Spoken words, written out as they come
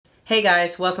Hey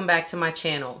guys, welcome back to my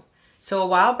channel. So a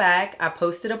while back, I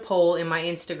posted a poll in my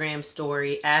Instagram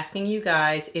story asking you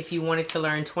guys if you wanted to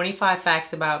learn 25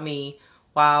 facts about me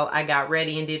while I got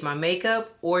ready and did my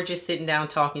makeup, or just sitting down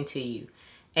talking to you.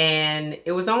 And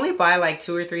it was only by like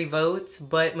 2 or 3 votes,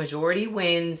 but majority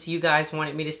wins. You guys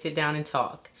wanted me to sit down and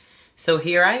talk. So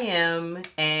here I am,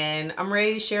 and I'm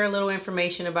ready to share a little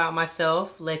information about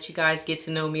myself, let you guys get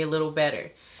to know me a little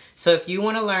better. So if you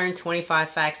want to learn 25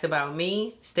 facts about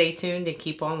me, stay tuned and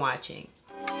keep on watching.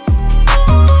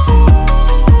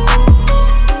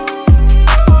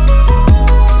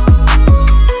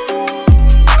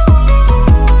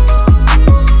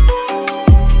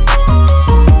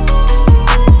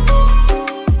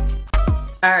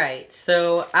 Alright,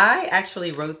 so I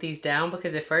actually wrote these down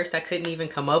because at first I couldn't even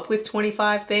come up with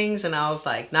 25 things, and I was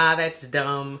like, nah, that's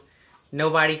dumb.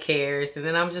 Nobody cares. And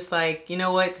then I'm just like, you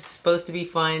know what? This is supposed to be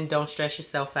fun. Don't stress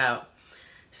yourself out.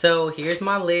 So here's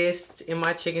my list in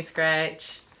my chicken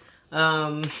scratch.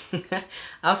 I'll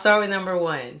start with number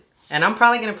 1. And I'm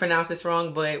probably going to pronounce this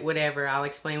wrong, but whatever. I'll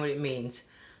explain what it means.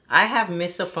 I have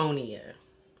misophonia.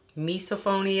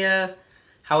 Misophonia,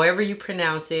 however you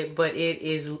pronounce it, but it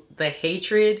is the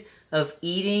hatred of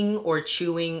eating or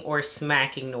chewing or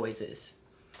smacking noises.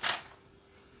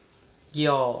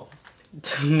 Y'all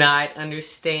do not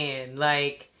understand.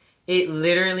 Like, it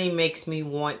literally makes me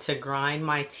want to grind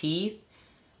my teeth.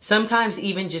 Sometimes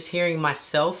even just hearing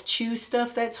myself chew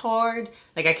stuff that's hard,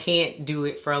 like I can't do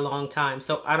it for a long time.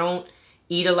 So I don't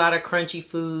eat a lot of crunchy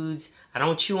foods. I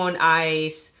don't chew on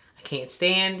ice. I can't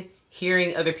stand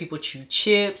hearing other people chew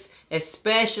chips,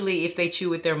 especially if they chew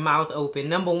with their mouth open.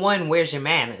 Number 1, where's your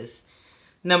manners?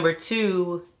 Number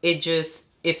 2,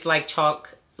 it's like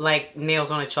chalk, like nails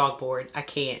on a chalkboard. I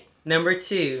can't. Number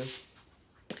 2,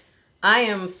 I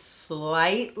am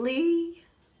slightly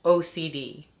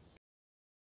OCD.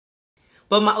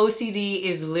 But my OCD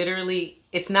is literally,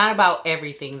 it's not about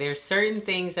everything. There's certain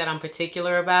things that I'm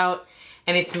particular about,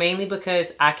 and it's mainly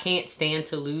because I can't stand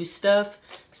to lose stuff.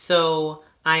 So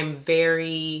I'm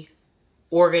very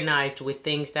organized with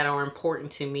things that are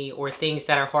important to me or things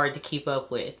that are hard to keep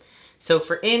up with. So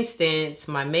for instance,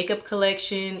 my makeup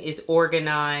collection is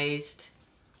organized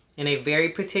in a very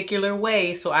particular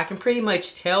way, so I can pretty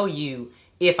much tell you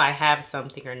if I have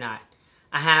something or not.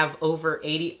 I have over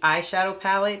 80 eyeshadow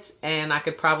palettes, and I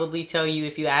could probably tell you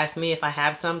if you ask me if I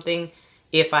have something,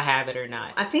 if I have it or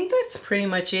not. I think that's pretty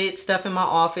much it. Stuff in my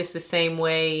office the same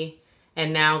way,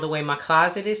 and now the way my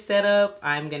closet is set up,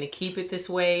 I'm gonna keep it this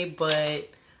way, but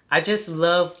I just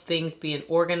love things being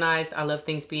organized. I love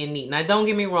things being neat. Now don't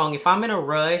get me wrong, if I'm in a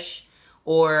rush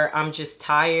or I'm just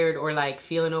tired or like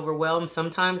feeling overwhelmed,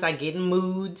 sometimes I get in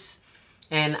moods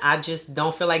and I just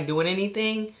don't feel like doing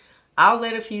anything. I'll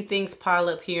let a few things pile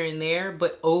up here and there,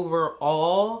 but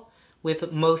overall,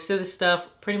 with most of the stuff,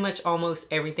 pretty much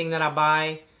almost everything that I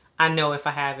buy, I know if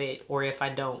I have it or if I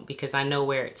don't, because I know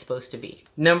where it's supposed to be.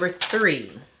 Number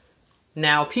 3.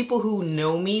 Now, people who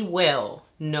know me well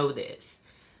know this,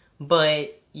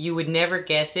 but you would never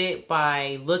guess it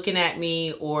by looking at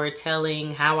me or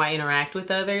telling how I interact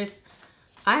with others.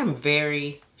 I am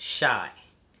very shy.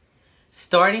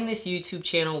 Starting this YouTube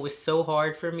channel was so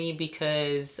hard for me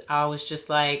because I was just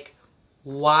like,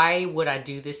 why would I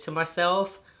do this to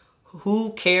myself?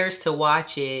 Who cares to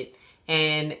watch it?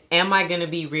 And am I going to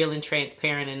be real and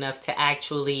transparent enough to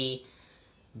actually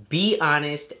be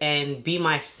honest and be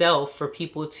myself for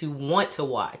people to want to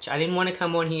watch? I didn't want to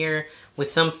come on here with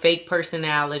some fake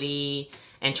personality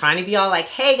and trying to be all like,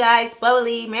 hey guys,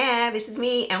 bubbly, man, this is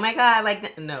me. Oh my God,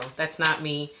 like, no, that's not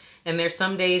me. And there's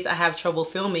some days I have trouble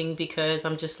filming because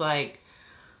I'm just like,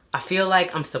 I feel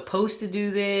like I'm supposed to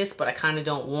do this, but I kind of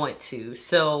don't want to.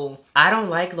 So I don't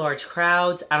like large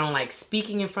crowds. I don't like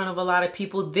speaking in front of a lot of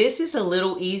people. This is a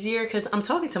little easier because I'm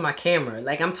talking to my camera.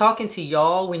 Like, I'm talking to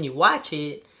y'all when you watch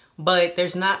it, but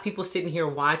there's not people sitting here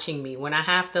watching me. When I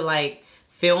have to like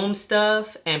film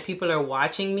stuff and people are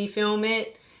watching me film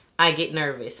it, I get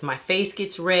nervous. My face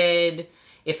gets red.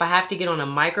 If I have to get on a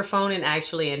microphone and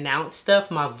actually announce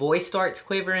stuff, my voice starts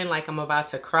quivering like I'm about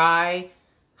to cry.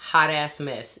 Hot ass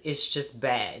mess. It's just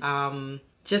bad.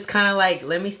 Just kind of like,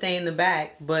 let me stay in the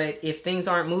back, but if things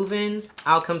aren't moving,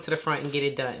 I'll come to the front and get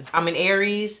it done. I'm an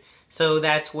Aries, so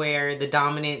that's where the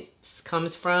dominance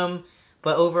comes from.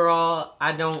 But overall,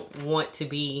 I don't want to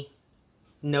be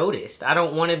noticed. I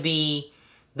don't want to be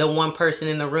the one person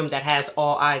in the room that has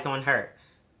all eyes on her.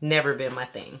 Never been my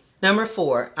thing. Number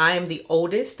 4, I am the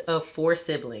oldest of 4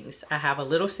 siblings. I have a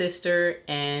little sister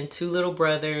and 2 little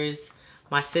brothers.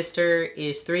 My sister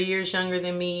is 3 years younger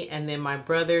than me, and then my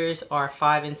brothers are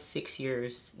 5 and 6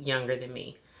 years younger than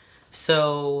me.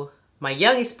 So my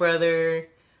youngest brother,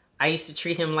 I used to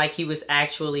treat him like he was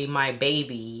actually my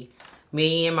baby.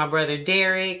 Me and my brother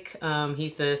Derek,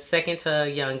 he's the second to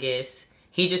youngest.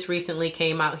 He just recently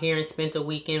came out here and spent a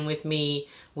weekend with me.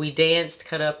 We danced,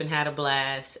 cut up, and had a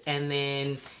blast. And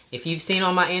then if you've seen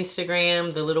on my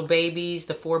Instagram, the little babies,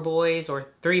 the 4 boys, or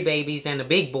 3 babies and a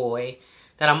big boy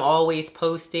that I'm always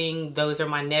posting, those are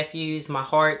my nephews, my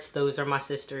hearts. Those are my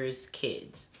sister's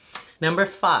kids. Number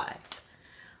 5,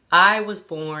 I was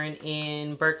born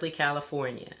in Berkeley,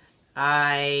 California.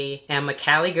 I am a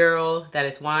Cali girl. That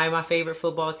is why my favorite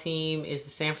football team is the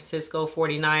San Francisco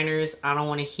 49ers. I don't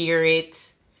want to hear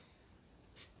it.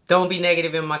 Don't be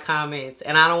negative in my comments.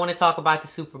 And I don't want to talk about the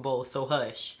Super Bowl, so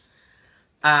hush.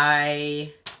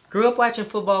 I grew up watching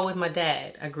football with my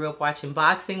dad. I grew up watching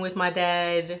boxing with my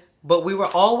dad. But we were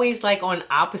always like on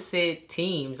opposite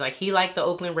teams. Like he liked the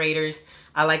Oakland Raiders.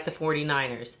 I liked the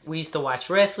 49ers. We used to watch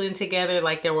wrestling together.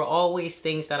 Like there were always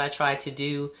things that I tried to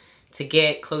do to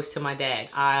get close to my dad.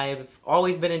 I've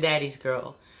always been a daddy's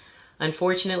girl.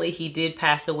 Unfortunately, he did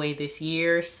pass away this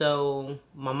year. So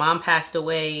my mom passed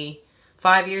away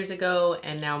 5 years ago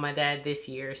and now my dad this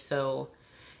year. So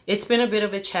it's been a bit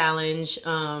of a challenge.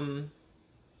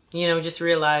 You know, just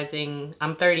realizing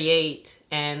I'm 38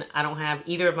 and I don't have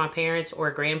either of my parents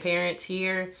or grandparents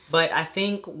here. But I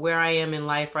think where I am in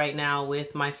life right now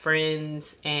with my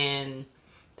friends and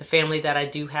the family that I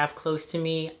do have close to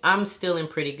me, I'm still in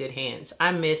pretty good hands.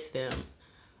 I miss them,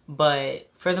 but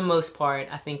for the most part,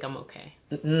 I think I'm okay.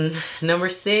 Number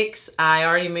 6, I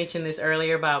already mentioned this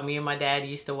earlier about me and my dad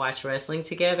used to watch wrestling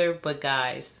together, but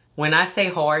guys, when I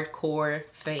say hardcore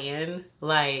fan,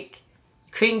 like,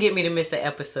 couldn't get me to miss an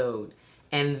episode.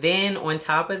 And then on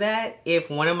top of that, if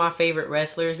one of my favorite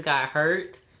wrestlers got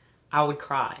hurt, I would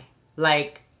cry.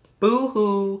 Like,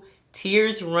 boo-hoo,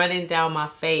 tears running down my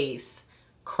face.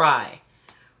 Cry.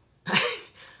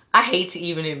 I hate to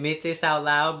even admit this out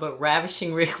loud, but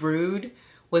Ravishing Rick Rude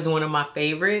was one of my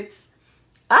favorites.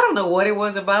 I don't know what it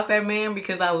was about that man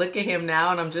because I look at him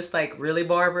now and I'm just like, really,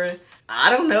 Barbara? I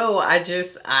don't know.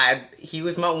 He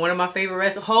was one of my favorite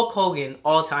wrestlers. Hulk Hogan,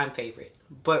 all-time favorite.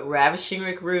 But Ravishing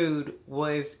Rick Rude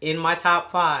was in my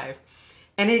top 5.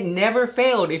 And it never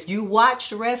failed. If you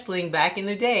watched wrestling back in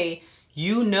the day,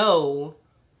 you know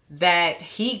that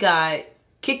he got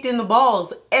kicked in the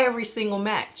balls every single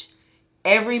match.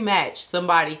 Every match,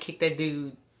 somebody kicked that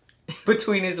dude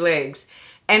between his legs.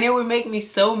 And it would make me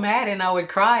so mad and I would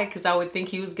cry because I would think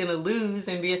he was going to lose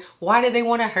and be, why do they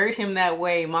want to hurt him that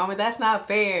way? Mama, that's not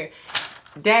fair.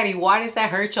 Daddy, why does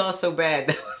that hurt y'all so bad?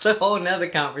 That was a whole nother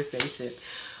conversation.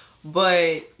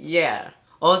 But yeah,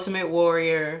 Ultimate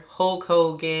Warrior, Hulk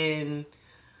Hogan,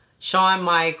 Shawn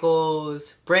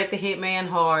Michaels, Bret the Hitman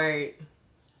Hart.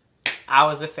 I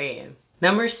was a fan.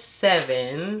 Number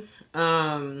 7,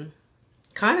 kind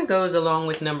of goes along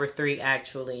with number 3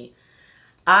 actually.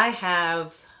 I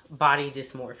have body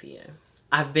dysmorphia.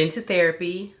 I've been to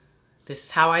therapy. This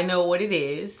is how I know what it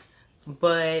is.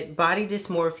 But body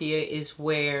dysmorphia is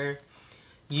where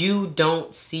you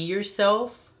don't see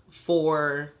yourself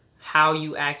for how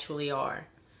you actually are.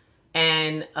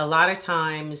 And a lot of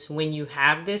times when you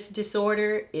have this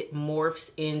disorder, it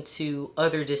morphs into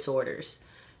other disorders.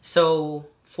 So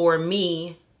for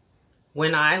me,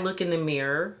 when I look in the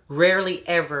mirror, rarely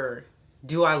ever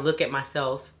do I look at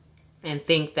myself and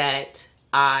think that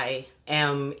I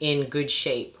am in good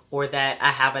shape or that I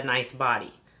have a nice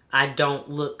body. I don't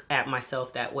look at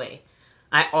myself that way.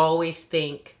 I always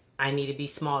think I need to be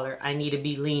smaller. I need to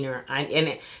be leaner.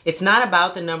 And it's not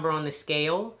about the number on the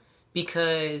scale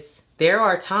because there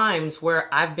are times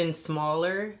where I've been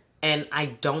smaller and I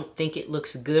don't think it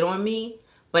looks good on me.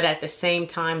 But at the same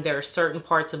time, there are certain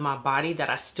parts of my body that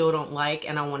I still don't like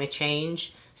and I want to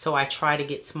change. So I try to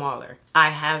get smaller. I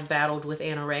have battled with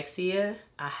anorexia.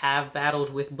 I have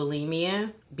battled with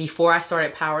bulimia. Before I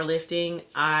started powerlifting,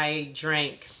 I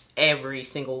drank every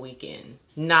single weekend.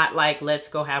 Not like, let's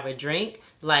go have a drink.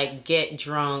 Like get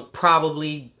drunk,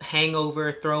 probably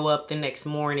hangover, throw up the next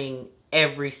morning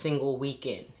every single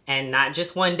weekend. And not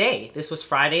just one day. This was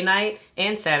Friday night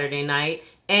and Saturday night.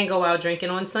 And go out drinking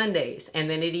on Sundays. And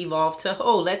then it evolved to,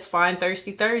 oh, let's find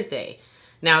Thirsty Thursday.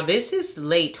 Now, this is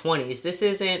late 20s. This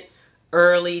isn't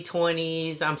early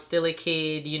 20s. I'm still a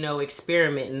kid, you know,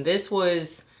 experimenting. This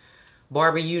was,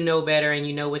 Barbara, you know better and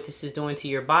you know what this is doing to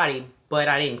your body. But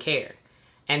I didn't care.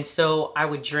 And so I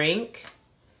would drink.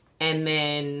 And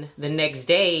then the next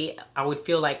day, I would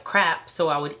feel like crap. So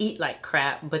I would eat like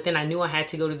crap. But then I knew I had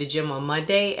to go to the gym on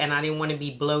Monday. And I didn't want to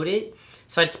be bloated.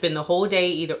 So I'd spend the whole day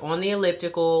either on the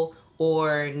elliptical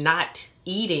or not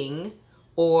eating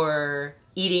or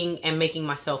eating and making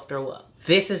myself throw up.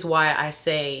 This is why I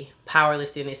say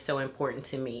powerlifting is so important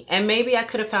to me. And maybe I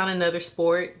could have found another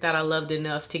sport that I loved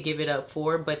enough to give it up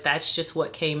for, but that's just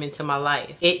what came into my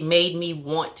life. It made me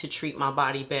want to treat my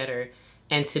body better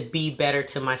and to be better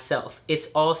to myself.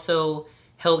 It's also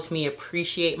helped me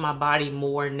appreciate my body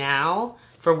more now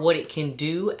for what it can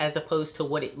do as opposed to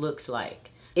what it looks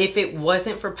like. If it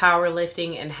wasn't for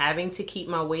powerlifting and having to keep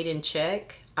my weight in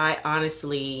check, I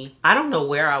don't know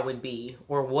where I would be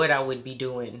or what I would be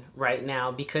doing right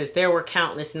now, because there were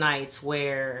countless nights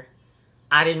where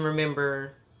I didn't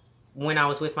remember when I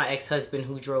was with my ex-husband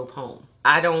who drove home.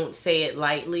 I don't say it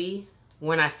lightly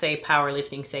when I say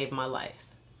powerlifting saved my life.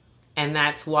 And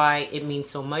that's why it means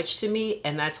so much to me,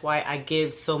 and that's why I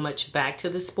give so much back to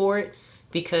the sport,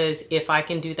 because if I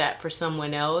can do that for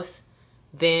someone else,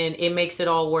 then it makes it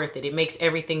all worth it. It makes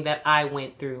everything that I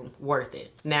went through worth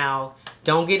it. Now,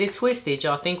 don't get it twisted.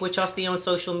 Y'all think what y'all see on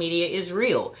social media is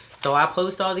real. So I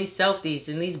post all these selfies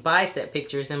and these bicep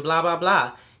pictures and blah, blah,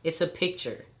 blah. It's a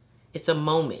picture. It's a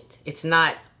moment. It's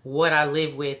not what I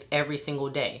live with every single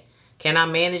day. Can I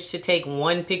manage to take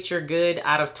one picture good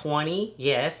out of 20?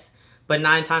 Yes. But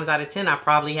 9 times out of 10, I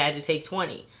probably had to take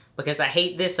 20. Because I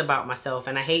hate this about myself,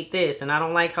 and I hate this, and I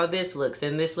don't like how this looks,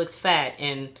 and this looks fat,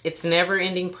 and it's a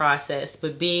never-ending process.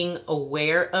 But being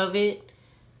aware of it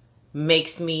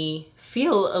makes me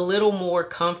feel a little more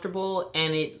comfortable,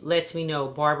 and it lets me know,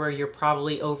 Barbara, you're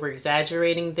probably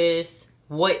over-exaggerating this.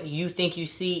 What you think you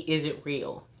see isn't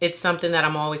real. It's something that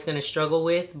I'm always going to struggle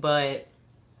with, but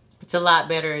it's a lot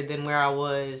better than where I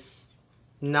was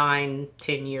 9,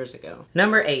 10 years ago.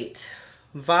 Number 8.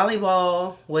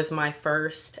 Volleyball was my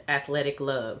first athletic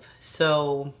love.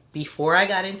 So before I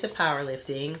got into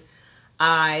powerlifting,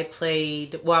 I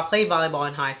played volleyball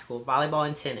in high school, volleyball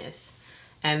and tennis.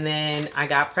 And then I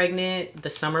got pregnant the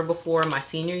summer before my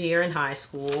senior year in high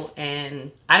school,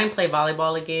 and I didn't play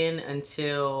volleyball again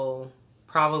until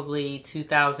probably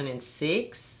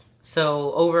 2006.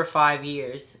 So over 5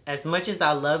 years. As much as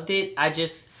I loved it, I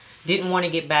just didn't want to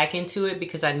get back into it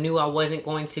because I knew I wasn't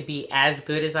going to be as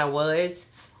good as I was,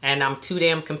 and I'm too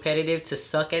damn competitive to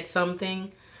suck at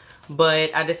something.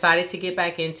 But I decided to get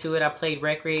back into it. I played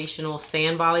recreational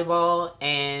sand volleyball,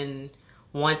 and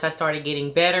once I started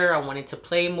getting better, I wanted to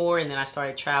play more, and then I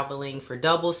started traveling for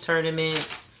doubles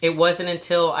tournaments. It wasn't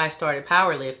until I started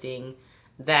powerlifting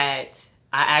that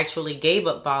I actually gave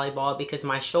up volleyball because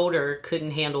my shoulder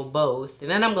couldn't handle both. And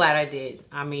then I'm glad I did.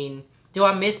 I mean, do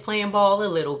I miss playing ball? A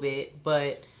little bit,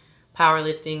 but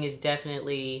powerlifting is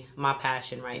definitely my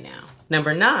passion right now.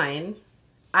 Number 9,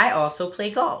 I also play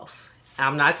golf.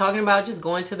 I'm not talking about just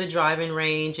going to the driving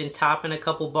range and topping a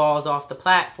couple balls off the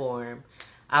platform.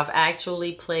 I've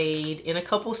actually played in a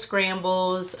couple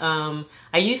scrambles. I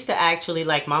used to actually,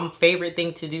 like, my favorite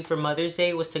thing to do for Mother's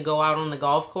Day was to go out on the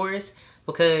golf course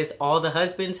because all the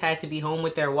husbands had to be home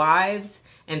with their wives.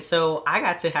 And so I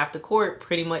got to have the court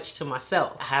pretty much to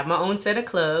myself. I have my own set of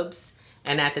clubs,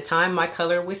 and at the time my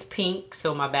color was pink,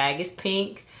 so my bag is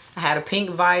pink. I had a pink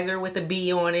visor with a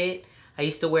bee on it. I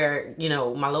used to wear, you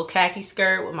know, my little khaki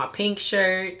skirt with my pink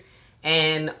shirt,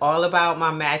 and all about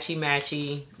my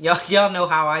matchy. Y'all know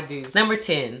how I do. Number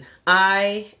 10,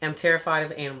 I am terrified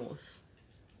of animals.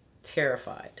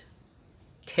 Terrified.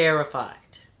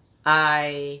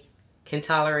 I can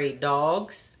tolerate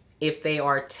dogs if they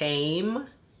are tame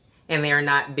and they are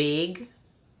not big,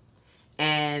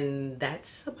 and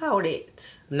that's about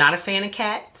it. I'm not a fan of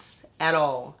cats at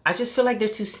all. I just feel like they're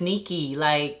too sneaky.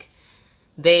 Like,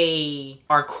 they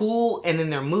are cool and then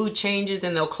their mood changes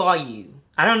and they'll claw you.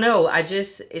 I don't know.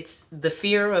 It's the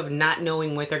fear of not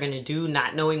knowing what they're gonna do,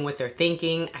 not knowing what they're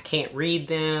thinking. I can't read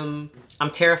them.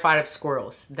 I'm terrified of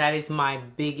squirrels. That is my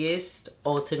biggest,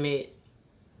 ultimate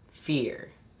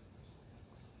fear.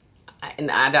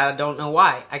 And I don't know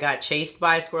why. I got chased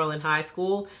by a squirrel in high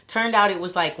school. Turned out it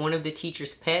was like one of the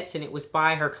teacher's pets, and it was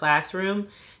by her classroom.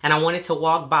 And I wanted to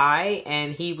walk by,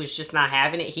 and he was just not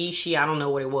having it. He, she, I don't know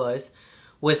what it was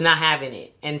not having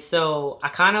it. And so I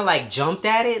kind of like jumped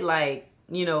at it, like,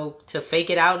 you know, to fake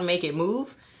it out and make it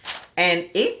move. And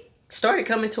it started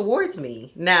coming towards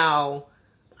me. Now,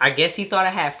 I guess he thought I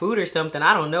had food or something.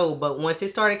 I don't know. But once it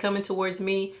started coming towards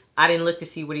me, I didn't look to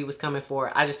see what he was coming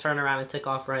for. I just turned around and took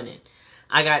off running.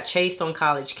 I got chased on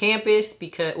college campus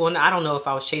because, well, I don't know if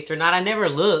I was chased or not. I never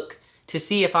look to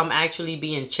see if I'm actually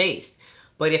being chased.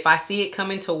 But if I see it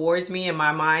coming towards me, in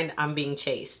my mind, I'm being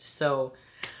chased. So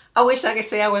I wish I could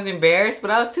say I was embarrassed,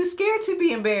 but I was too scared to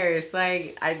be embarrassed.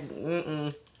 Like, I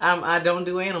don't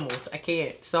do animals. I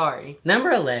can't. Sorry.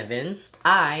 Number 11,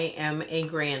 I am a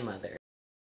grandmother.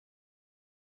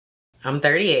 I'm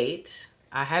 38.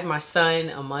 I had my son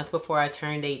a month before I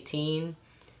turned 18.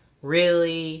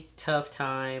 really tough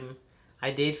time.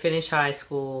 I did finish high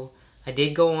school. I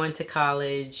did go on to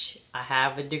college. I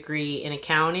have a degree in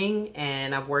accounting,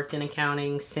 and I've worked in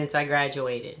accounting since I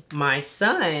graduated. My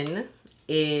son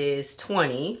is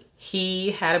 20.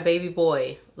 He had a baby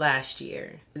boy last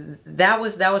year. That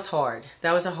was hard.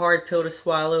 That was a hard pill to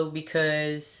swallow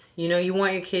because, you know, you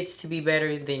want your kids to be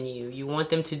better than you. You want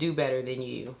them to do better than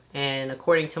you. And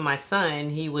according to my son,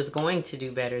 he was going to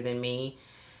do better than me.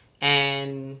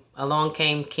 And along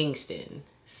came Kingston.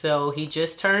 So he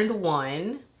just turned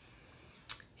 1.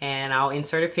 And I'll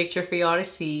insert a picture for y'all to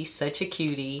see. Such a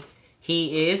cutie.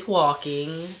 He is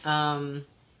walking.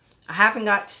 I haven't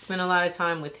got to spend a lot of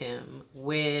time with him.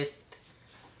 With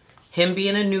him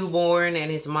being a newborn and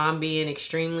his mom being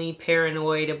extremely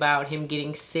paranoid about him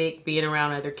getting sick, being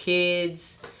around other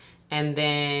kids. And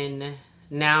then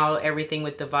now everything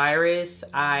with the virus.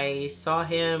 I saw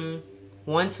him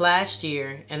once last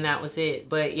year and that was it.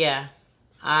 But yeah,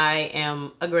 I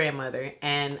am a grandmother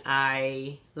and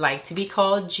I like to be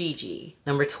called Gigi.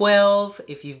 Number 12,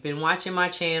 if you've been watching my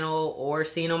channel or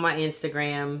seen on my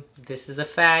Instagram, this is a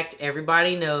fact.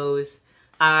 Everybody knows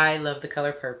I love the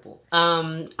color purple.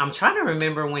 I'm trying to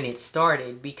remember when it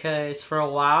started because for a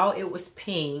while it was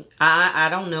pink. I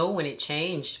don't know when it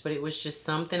changed, but it was just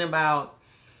something about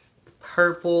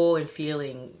purple and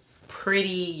feeling pretty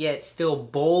yet still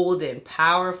bold and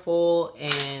powerful.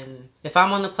 And if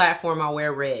I'm on the platform, I'll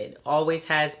wear red. Always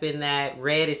has been that.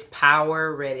 Red is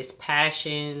power, red is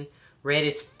passion, red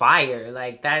is fire.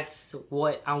 Like that's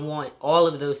what I want, all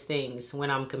of those things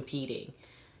when I'm competing.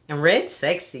 And red's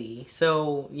sexy.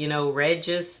 So, you know, red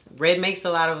makes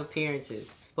a lot of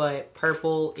appearances, but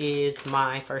purple is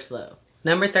my first love.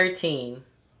 Number 13,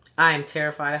 I am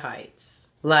terrified of heights.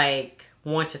 Like,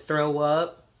 want to throw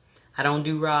up. I don't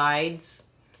do rides.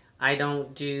 I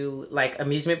don't do like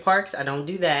amusement parks. I don't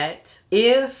do that.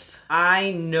 If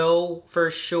I know for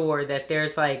sure that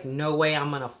there's like no way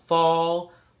I'm gonna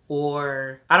fall,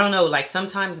 or I don't know, like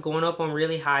sometimes going up on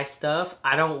really high stuff,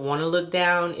 I don't want to look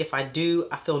down. If I do,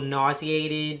 I feel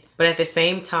nauseated. But at the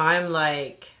same time,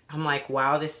 like I'm like,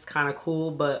 wow, this is kind of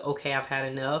cool, but okay, I've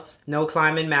had enough. No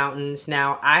climbing mountains.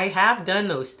 Now, I have done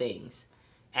those things.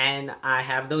 And I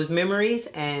have those memories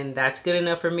and that's good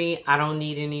enough for me. I don't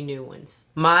need any new ones.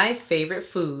 My favorite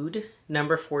food,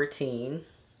 number 14.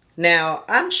 Now,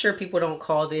 I'm sure people don't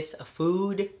call this a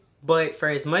food, but for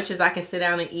as much as I can sit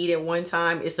down and eat at one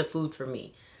time, it's a food for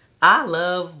me. I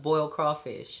love boiled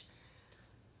crawfish.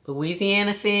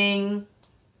 Louisiana thing,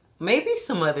 maybe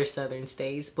some other southern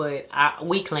states, but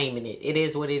we claiming it. It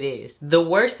is what it is. The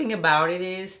worst thing about it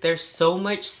is there's so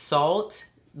much salt.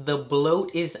 The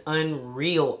bloat is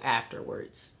unreal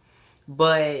afterwards,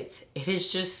 but it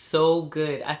is just so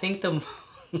good. I think the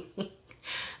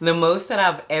most that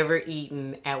I've ever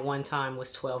eaten at one time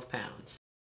was 12 pounds.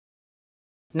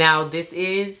 Now this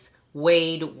is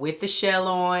weighed with the shell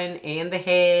on and the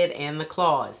head and the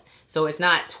claws. So it's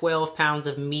not 12 pounds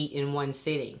of meat in one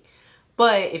sitting.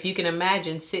 But if you can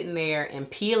imagine sitting there and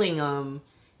peeling them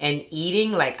and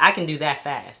eating, like I can do that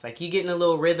fast. Like you get in a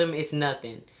little rhythm, it's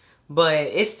nothing. But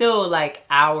it's still like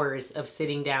hours of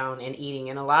sitting down and eating.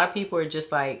 And a lot of people are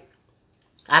just like,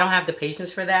 I don't have the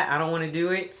patience for that. I don't want to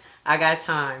do it. I got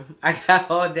time. I got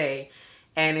all day.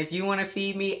 And if you want to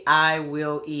feed me, I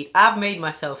will eat. I've made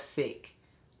myself sick.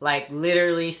 Like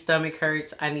literally stomach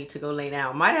hurts. I need to go lay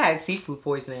down. Might have had seafood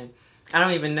poisoning. I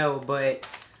don't even know. But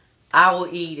I will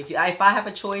eat. If I have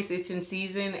a choice, it's in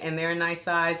season and they're a nice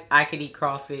size, I could eat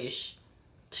crawfish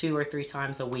 2 or 3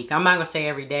 times a week. I'm not going to say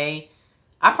every day.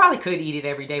 I probably could eat it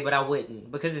every day, but I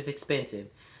wouldn't because it's expensive.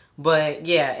 But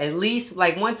yeah, at least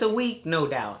like once a week, no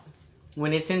doubt.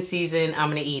 When it's in season,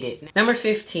 I'm going to eat it. Number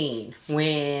 15,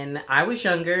 when I was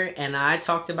younger and I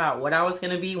talked about what I was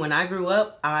going to be when I grew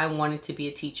up, I wanted to be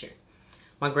a teacher.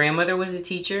 My grandmother was a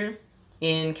teacher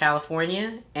in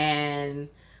California, and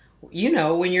you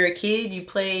know, when you're a kid, you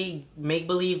play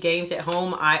make-believe games at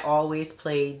home. I always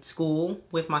played school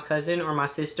with my cousin or my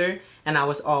sister, and I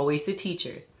was always the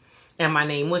teacher. And my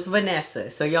name was Vanessa.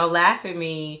 So y'all laugh at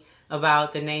me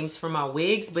about the names for my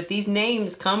wigs, but these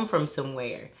names come from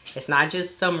somewhere. It's not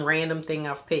just some random thing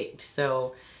I've picked.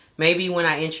 So maybe when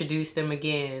I introduce them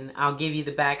again, I'll give you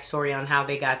the backstory on how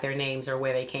they got their names or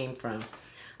where they came from.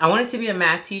 I wanted to be a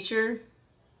math teacher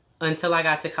until I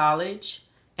got to college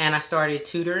and I started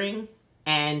tutoring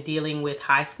and dealing with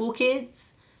high school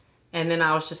kids. And then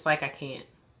I was just like, I can't.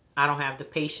 I don't have the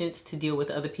patience to deal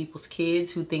with other people's kids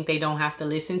who think they don't have to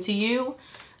listen to you.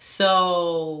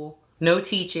 So no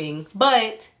teaching,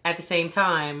 but at the same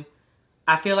time,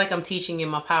 I feel like I'm teaching in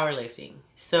my powerlifting.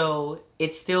 So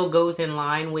it still goes in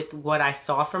line with what I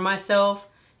saw for myself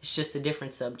It's just a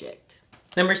different subject.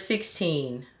 Number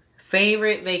 16,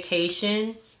 favorite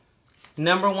vacation.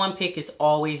 Number 1 pick is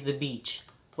always the beach.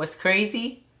 What's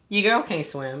crazy? Your girl can't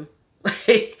swim.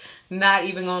 Like, not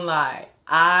even gonna lie.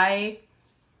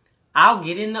 I'll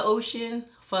get in the ocean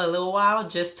for a little while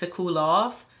just to cool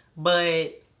off,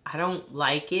 but I don't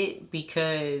like it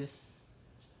because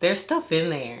there's stuff in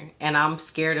there and I'm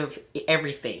scared of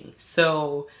everything.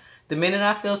 So the minute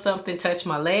I feel something touch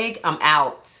my leg, I'm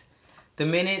out. The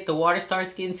minute the water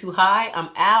starts getting too high, I'm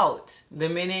out. The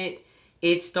minute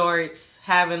it starts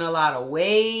having a lot of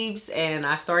waves and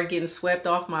I start getting swept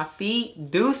off my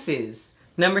feet, deuces.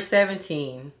 Number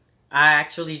 17, I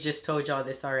actually just told y'all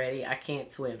this already. I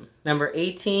can't swim. Number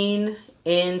 18,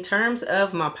 in terms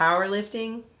of my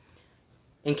powerlifting,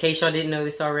 in case y'all didn't know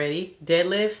this already,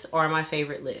 deadlifts are my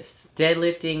favorite lifts.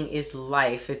 Deadlifting is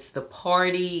life. It's the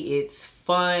party. It's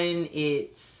fun.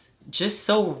 It's just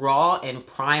so raw and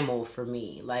primal for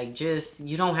me. Like, just,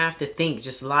 you don't have to think.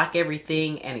 Just lock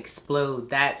everything and explode.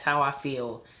 That's how I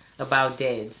feel about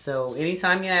deads. So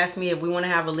anytime you ask me if we want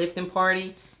to have a lifting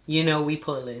party, you know we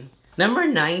pulling. Number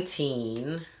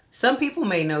 19. Some people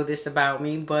may know this about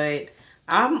me, but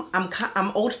I'm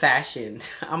old-fashioned.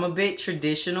 I'm a bit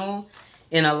traditional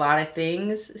in a lot of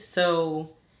things, so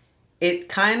it's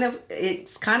kind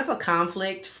of a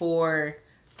conflict for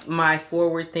my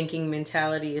forward-thinking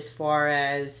mentality as far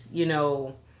as, you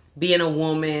know, being a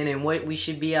woman and what we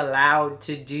should be allowed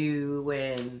to do,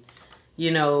 and,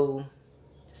 you know,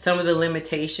 some of the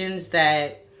limitations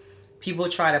that people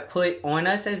try to put on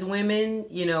us as women,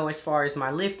 you know, as far as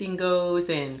my lifting goes,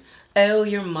 and, oh,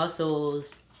 your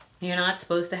muscles, you're not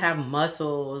supposed to have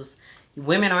muscles.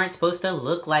 Women aren't supposed to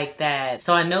look like that.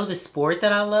 So I know the sport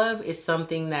that I love is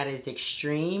something that is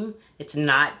extreme. It's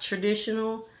not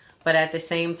traditional. But at the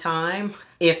same time,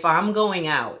 if I'm going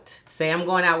out, say I'm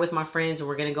going out with my friends and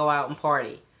we're going to go out and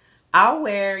party, I'll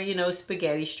wear, you know,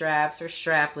 spaghetti straps or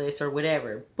strapless or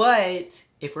whatever. But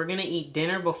if we're going to eat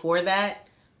dinner before that,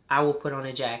 I will put on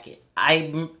a jacket.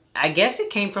 I guess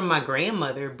it came from my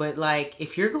grandmother, but like,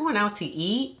 if you're going out to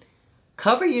eat,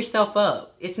 cover yourself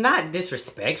up. It's not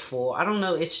disrespectful. I don't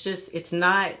know. It's just, it's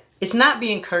not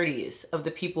being courteous of the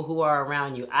people who are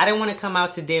around you. I don't want to come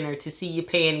out to dinner to see your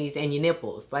panties and your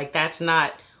nipples. Like, that's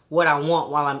not what I want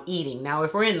while I'm eating. Now,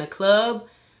 if we're in the club,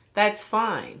 that's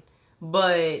fine.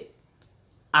 But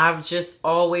I've just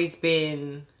always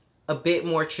been a bit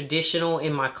more traditional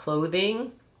in my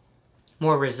clothing,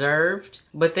 more reserved,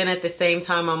 but then at the same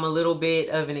time I'm a little bit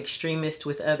of an extremist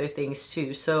with other things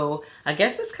too. So I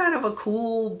guess it's kind of a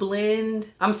cool blend.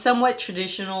 I'm somewhat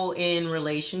traditional in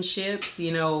relationships,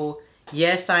 you know.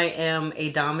 Yes, I am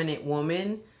a dominant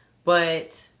woman,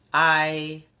 but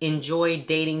I enjoy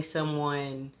dating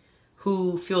someone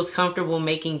who feels comfortable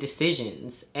making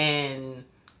decisions and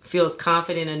feels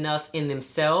confident enough in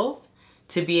themselves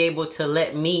to be able to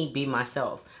let me be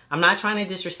myself. I'm not trying to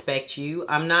disrespect you.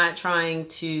 I'm not trying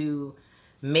to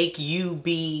make you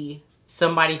be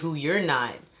somebody who you're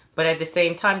not. But at the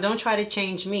same time, don't try to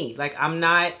change me. Like, I'm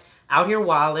not out here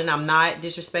wilding. I'm not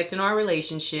disrespecting our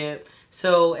relationship.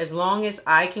 So as long as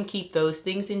I can keep those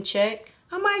things in check,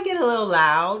 I might get a little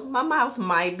loud. My mouth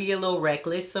might be a little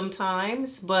reckless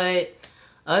sometimes. But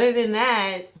other than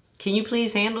that, can you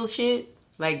please handle shit?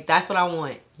 Like, that's what I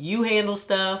want. You handle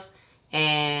stuff,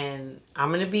 and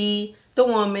I'm going to be the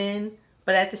woman,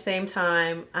 but at the same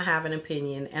time, I have an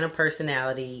opinion and a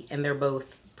personality, and they're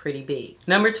both pretty big.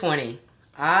 Number 20,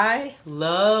 I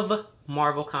love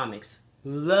Marvel Comics.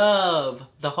 Love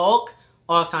the Hulk,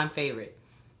 all-time favorite.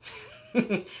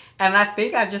 And I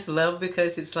think I just love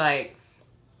because it's like,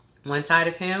 one side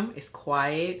of him is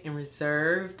quiet and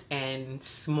reserved and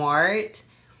smart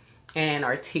and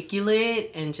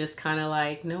articulate and just kind of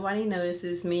like, nobody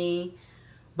notices me.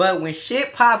 But when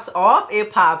shit pops off, it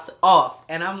pops off.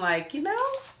 And I'm like, you know,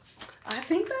 I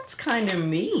think that's kind of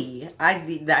me.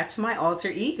 That's my alter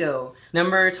ego.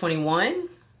 Number 21.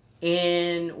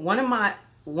 And one of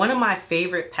my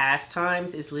favorite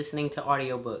pastimes is listening to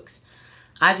audiobooks.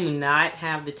 I do not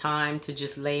have the time to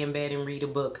just lay in bed and read a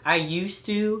book. I used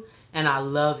to, and I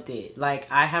loved it. Like,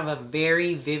 I have a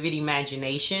very vivid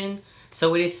imagination.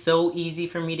 So it is so easy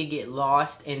for me to get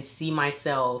lost and see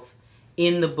myself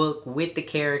in the book with the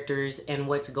characters and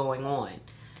what's going on.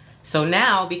 So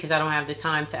now, because I don't have the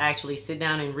time to actually sit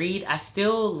down and read, I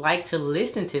still like to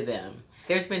listen to them.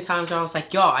 There's been times where I was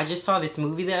like, y'all, I just saw this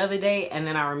movie the other day, and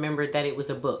then I remembered that it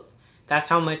was a book. That's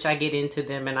how much I get into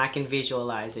them and I can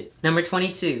visualize it. Number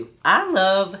 22, I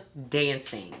love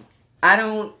dancing. I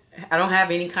don't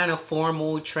have any kind of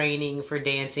formal training for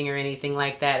dancing or anything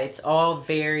like that. It's all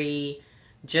very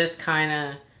just kind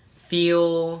of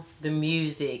feel the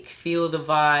music, feel the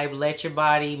vibe, let your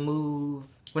body move.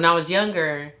 When I was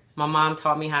younger, my mom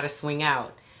taught me how to swing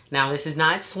out. Now, this is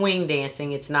not swing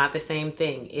dancing. It's not the same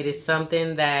thing. It is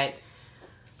something that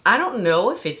I don't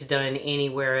know if it's done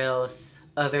anywhere else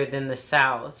other than the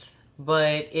South.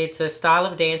 But it's a style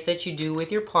of dance that you do with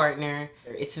your partner.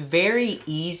 It's very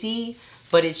easy,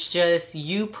 but it's just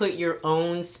you put your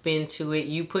own spin to it.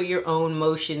 You put your own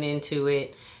motion into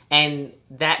it. And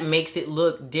that makes it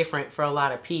look different for a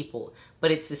lot of people.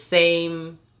 But it's the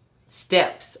same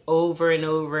steps over and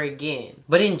over again.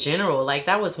 But in general, like,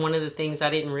 that was one of the things I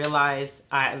didn't realize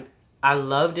I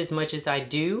loved as much as I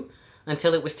do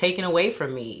until it was taken away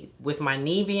from me. With my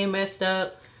knee being messed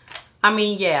up, I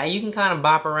mean, yeah, you can kind of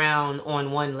bop around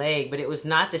on one leg, but it was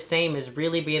not the same as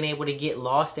really being able to get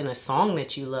lost in a song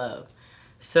that you love.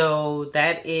 So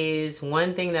that is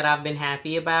one thing that I've been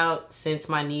happy about since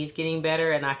my knee's getting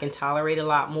better and I can tolerate a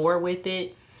lot more with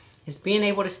it, is being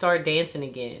able to start dancing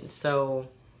again. So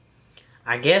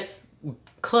I guess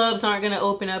clubs aren't going to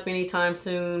open up anytime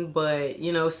soon, but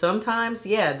you know, sometimes,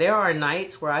 yeah, there are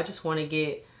nights where I just want to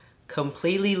get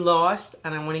completely lost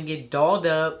and I want to get dolled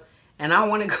up and I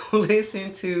want to go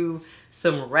listen to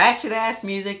some ratchet ass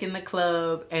music in the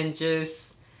club and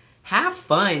just have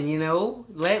fun, you know,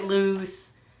 let loose.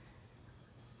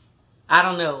 I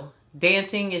don't know.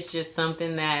 Dancing is just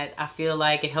something that I feel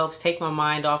like it helps take my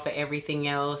mind off of everything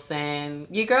else, and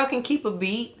your girl can keep a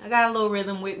beat. I got a little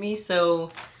rhythm with me,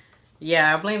 so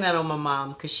yeah, I blame that on my mom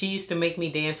because she used to make me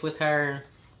dance with her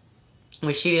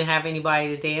when she didn't have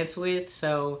anybody to dance with,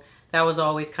 so that was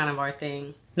always kind of our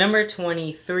thing. Number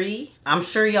 23. I'm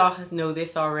sure y'all know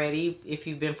this already if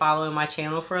you've been following my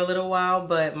channel for a little while,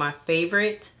 but my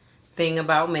favorite thing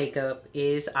about makeup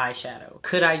is eyeshadow.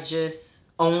 Could I just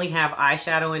only have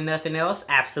eyeshadow and nothing else?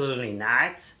 Absolutely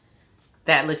not.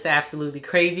 That looks absolutely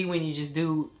crazy when you just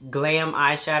do glam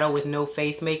eyeshadow with no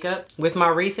face makeup. With my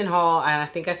recent haul, and I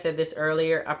think I said this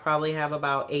earlier, I probably have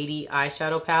about 80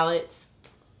 eyeshadow palettes.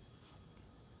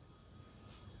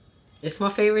 It's my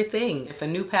favorite thing. If a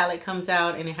new palette comes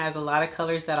out and it has a lot of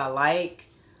colors that I like,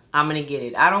 I'm gonna get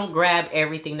it. I don't grab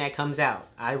everything that comes out.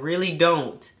 I really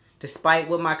don't, despite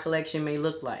what my collection may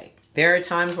look like. There are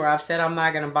times where I've said I'm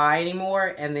not going to buy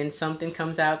anymore, and then something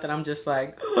comes out that I'm just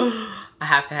like, oh, I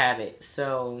have to have it.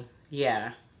 So,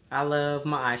 yeah, I love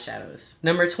my eyeshadows.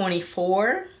 Number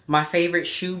 24, my favorite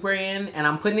shoe brand, and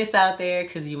I'm putting this out there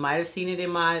because you might have seen it in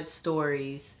my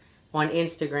stories on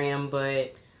Instagram,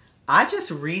 but I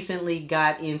just recently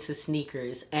got into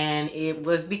sneakers, and it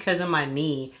was because of my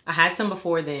knee. I had some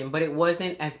before then, but it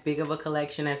wasn't as big of a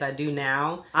collection as I do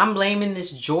now. I'm blaming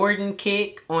this Jordan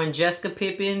kick on Jessica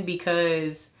Pippen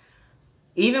because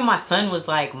even my son was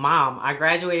like, Mom, I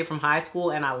graduated from high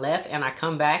school and I left and I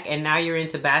come back and now you're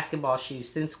into basketball shoes.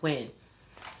 Since when?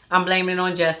 I'm blaming it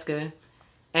on Jessica.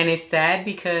 And it's sad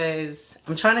because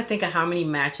I'm trying to think of how many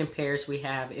matching pairs we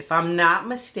have. If I'm not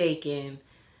mistaken,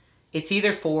 it's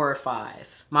either 4 or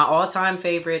 5. My all-time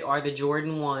favorite are the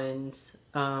Jordan 1s.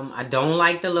 I don't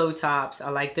like the low tops. I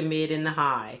like the mid and the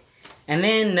high. And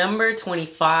then number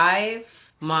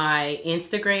 25, my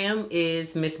Instagram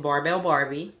is Miss Barbell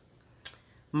Barbie.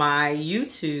 My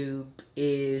YouTube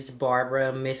is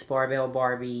Barbara Miss Barbell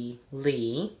Barbie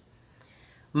Lee.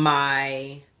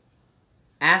 My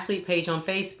athlete page on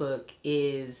Facebook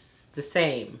is the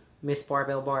same, Miss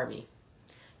Barbell Barbie.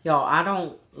 Y'all, I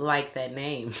don't like that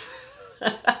name.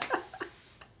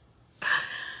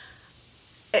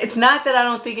 It's not that I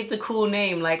don't think it's a cool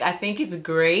name. Like, I think it's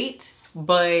great,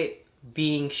 but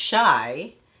being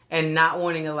shy and not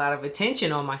wanting a lot of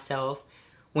attention on myself,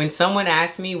 when someone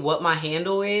asks me what my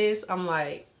handle is, I'm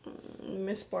like,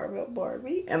 Miss Barbell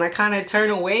Barbie. And I kind of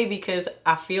turn away because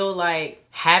I feel like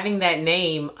having that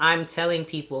name, I'm telling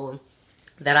people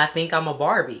that I think I'm a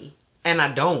Barbie. And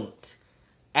I don't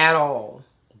at all.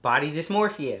 Body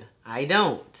dysmorphia. I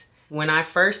don't. When I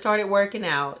first started working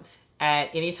out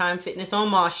at Anytime Fitness on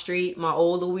Moss Street, my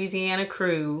old Louisiana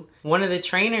crew, one of the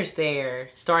trainers there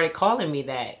started calling me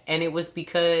that. And it was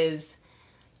because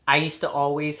I used to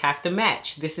always have to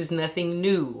match. This is nothing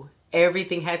new.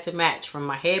 Everything had to match, from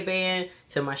my headband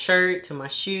to my shirt to my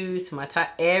shoes to my tie,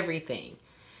 everything.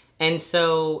 And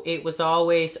so it was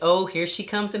always, oh, here she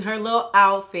comes in her little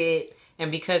outfit.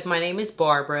 And because my name is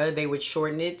Barbara, they would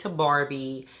shorten it to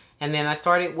Barbie. And then I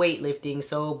started weightlifting,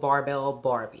 so Barbell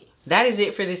Barbie. That is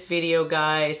it for this video,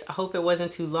 guys. I hope it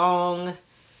wasn't too long.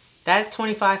 That's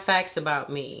 25 facts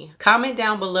about me. Comment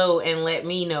down below and let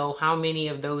me know how many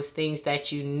of those things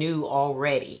that you knew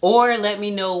already. Or let me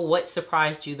know what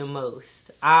surprised you the most.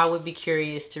 I would be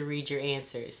curious to read your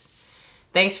answers.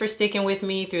 Thanks for sticking with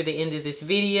me through the end of this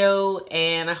video,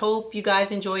 and I hope you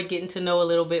guys enjoyed getting to know a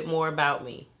little bit more about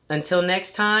me. Until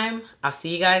next time, I'll see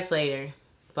you guys later.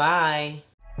 Bye.